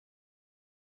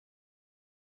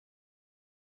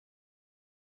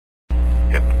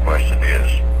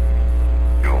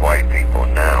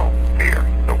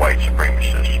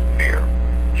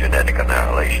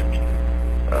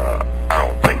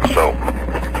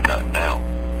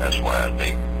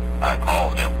I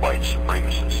call them white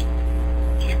supremacists.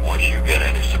 See, once you get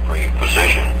in a supreme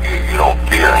position, you don't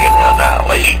fear any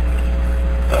annihilation,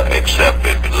 except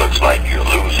if it looks like you're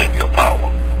losing your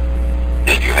power.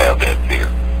 Then you have that fear.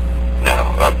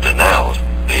 Now, up to now,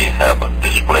 they haven't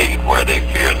displayed where they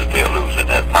fear that they're losing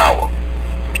that power,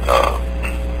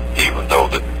 even though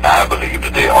I believe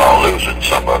that they are losing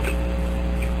some of it,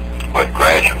 but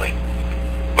gradually.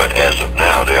 But as of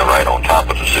now, they're right on top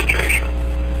of the situation.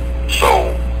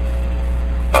 So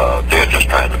they're just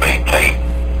trying to maintain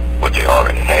what they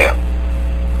already have.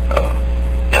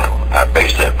 Now, I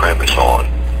base that premise on,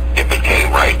 if it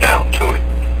came right down to it,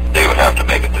 they would have to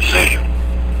make a decision.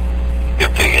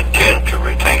 If they intend to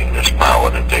retain this power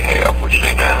that they have, which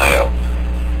they now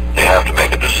have, they have to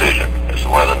make a decision as to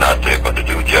whether or not they're going to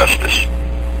do justice,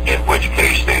 in which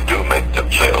case they do make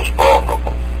themselves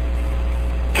vulnerable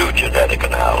to genetic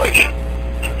annihilation.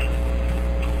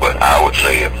 But I would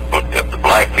say if the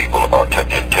black people are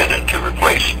intending to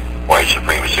replace white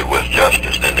supremacy with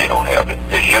justice, then they don't have it.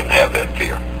 They shouldn't have that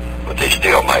fear, but they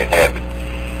still might have it.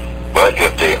 But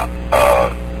if they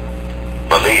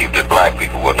believe that black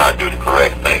people will not do the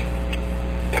correct thing,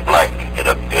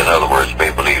 in other words,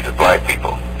 they believe that black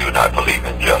people do not believe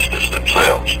in justice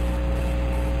themselves,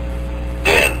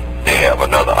 then they have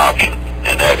another option,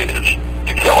 and that is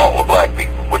to kill all the black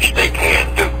people, which they can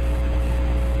do.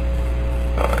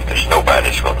 There's nobody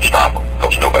that's going to stop them,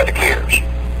 because nobody cares.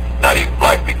 Not even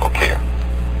black people care,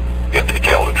 if they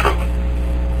tell the truth.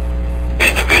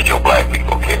 Individual black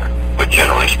people care, but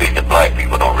generally speaking, black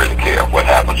people don't really care what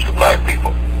happens to black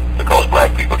people, because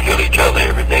black people kill each other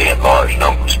every day in large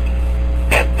numbers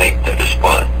and think that it's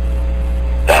fun.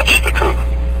 That's the truth,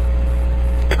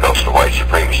 because the white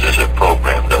supremacists have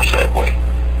programmed us that way.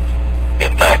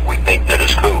 In fact, we think that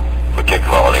it's cool,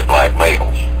 particularly black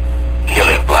males.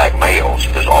 Killing black males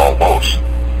is almost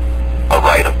a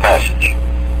rite of passage.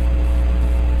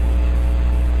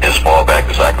 As far back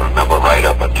as I can remember, right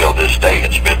up until this day,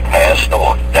 it's been passed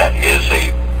on. That is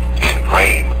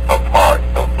ingrained a part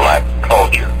of black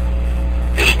culture.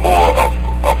 It's more of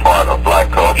a part of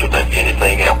black culture than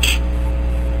anything else.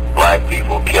 Black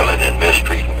people killing and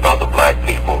mistreating other black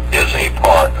people is a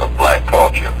part of black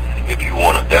culture. If you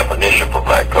want a definition for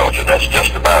black culture, that's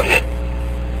just about it.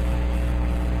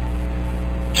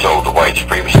 So the white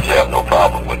supremacists have no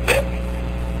problem with that,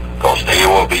 because they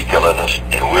will be killing us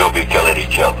and we'll be killing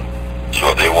each other. So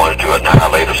if they wanted to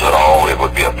annihilate us at all, it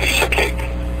would be a piece of cake.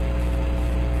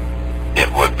 It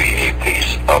would be a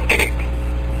piece of cake.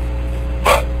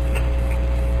 But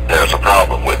there's a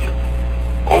problem with it.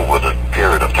 Over the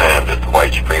period of time that the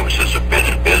white supremacists have been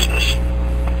in business,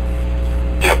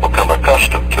 they've become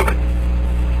accustomed to it.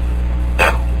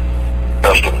 Now,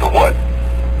 accustomed to what?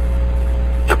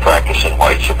 To practicing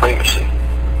white supremacy.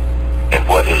 And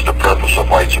what is the purpose of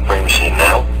white supremacy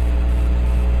now?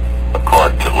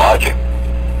 According to logic,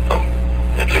 from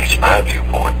at least my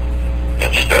viewpoint,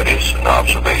 and studies and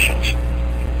observations,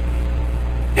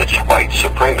 it's white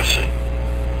supremacy.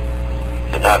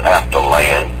 They're not after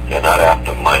land, they're not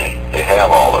after money, they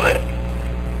have all of that.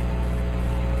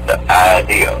 The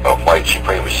idea of white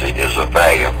supremacy is a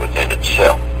value within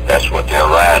itself. That's what they're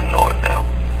riding on now.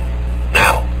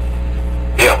 Now,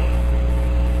 if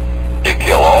they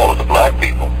kill all of the black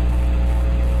people,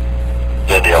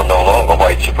 then they're no longer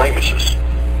white supremacists.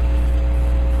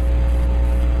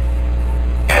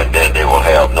 And then they will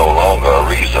have no longer a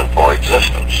reason for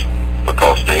existence,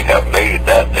 because they have made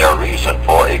that their reason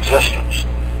for existence.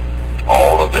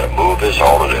 All of their movies,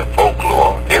 all of their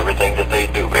folklore, everything that they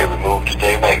do, every move that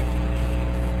they make,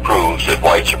 proves that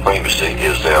white supremacy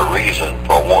is their reason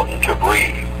for wanting to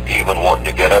breathe, even wanting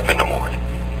to get up in the morning.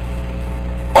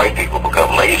 White people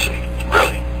become lazy,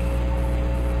 really,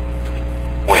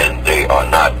 when they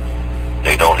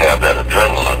don't have that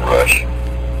adrenaline rush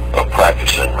of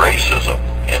practicing racism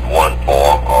in one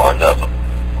form or another.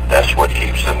 That's what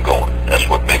keeps them going. That's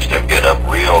what makes them get up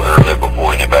real early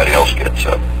before anybody else gets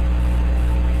up.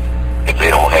 If they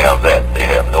don't have that, they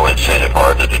have no incentive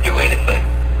hardly to do anything.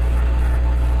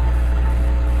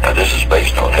 Now, this is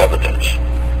based on evidence.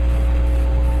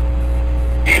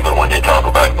 Even when they talk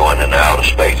about going into outer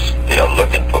space, they are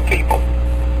looking for people.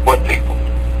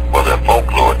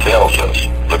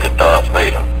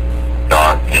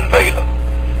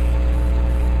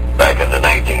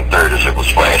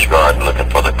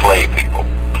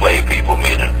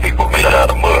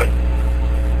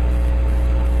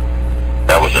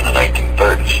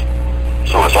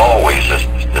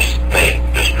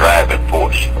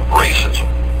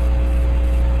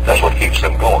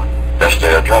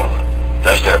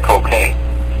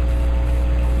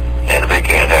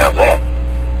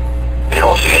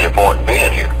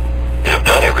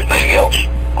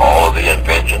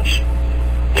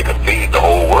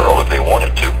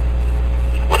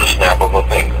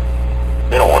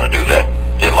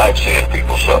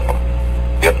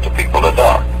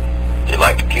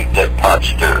 pot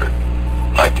stirred,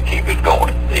 like to keep it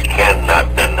going. They cannot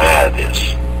deny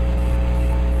this.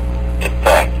 In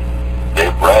fact, they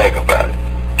brag about it.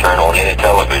 Turn on any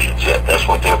television set, that's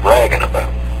what they're bragging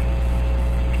about.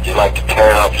 They like to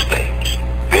tear up things,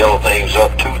 build things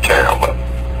up to tear them up.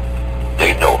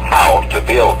 They know how to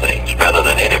build things better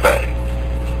than anybody.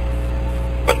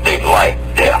 But they like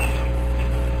death.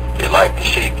 They like to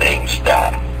see things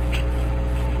die.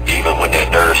 Even when they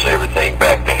nurse everything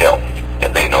back to health,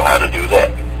 and they know how to do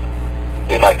that.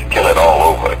 They like to kill it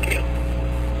all over again.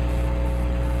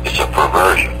 It's a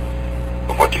perversion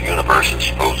of what the universe is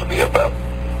supposed to be about.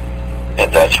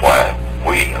 And that's why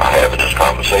we are having this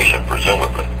conversation,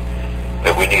 presumably,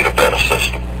 that we need a better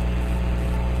system.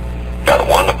 Got a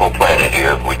wonderful planet here.